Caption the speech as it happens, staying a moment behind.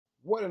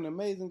What an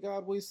amazing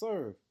God we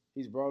serve.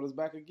 He's brought us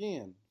back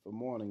again for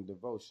morning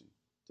devotion.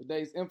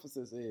 Today's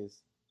emphasis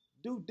is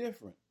do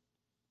different.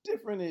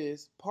 Different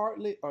is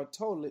partly or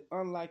totally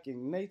unlike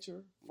in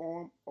nature,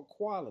 form, or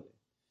quality.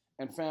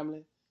 And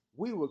family,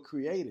 we were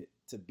created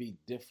to be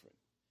different.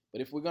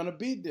 But if we're going to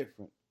be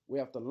different, we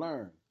have to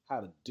learn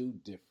how to do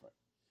different.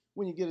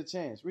 When you get a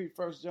chance, read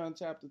 1 John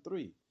chapter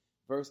 3,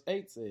 verse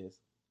 8 says,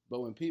 "But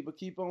when people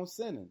keep on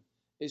sinning,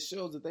 it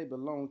shows that they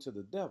belong to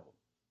the devil,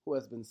 who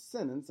has been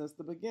sinning since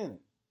the beginning.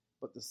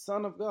 But the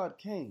Son of God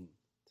came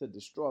to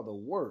destroy the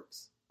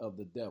works of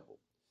the devil."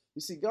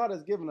 You see, God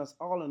has given us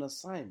all an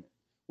assignment.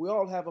 We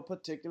all have a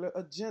particular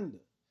agenda.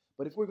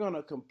 But if we're going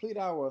to complete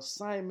our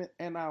assignment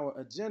and our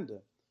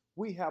agenda,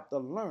 we have to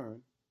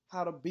learn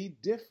how to be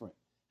different,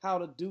 how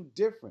to do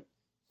different,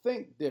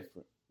 think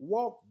different,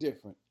 walk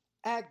different,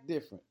 act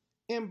different,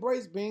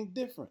 embrace being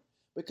different.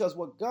 Because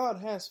what God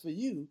has for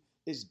you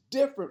is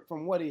different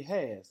from what He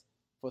has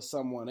for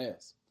someone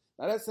else.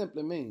 Now, that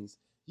simply means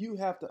you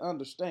have to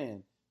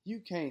understand you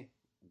can't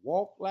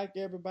walk like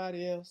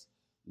everybody else,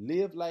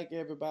 live like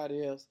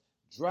everybody else,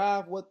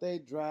 drive what they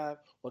drive,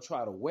 or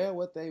try to wear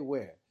what they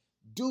wear.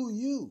 Do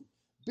you.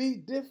 Be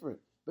different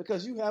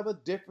because you have a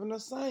different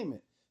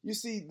assignment. You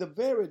see, the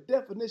very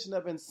definition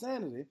of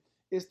insanity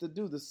is to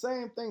do the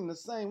same thing the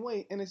same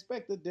way and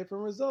expect a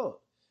different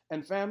result.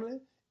 And family,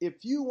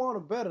 if you want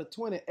a better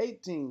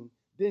 2018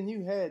 than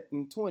you had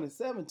in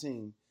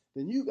 2017,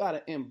 then you got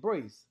to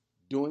embrace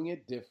doing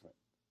it different.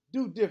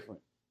 Do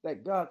different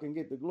that God can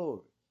get the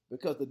glory.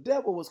 Because the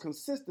devil was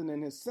consistent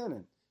in his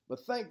sinning. But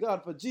thank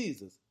God for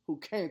Jesus, who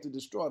came to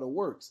destroy the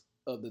works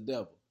of the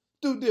devil.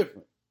 Do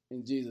different.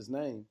 In Jesus'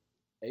 name,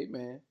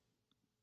 amen.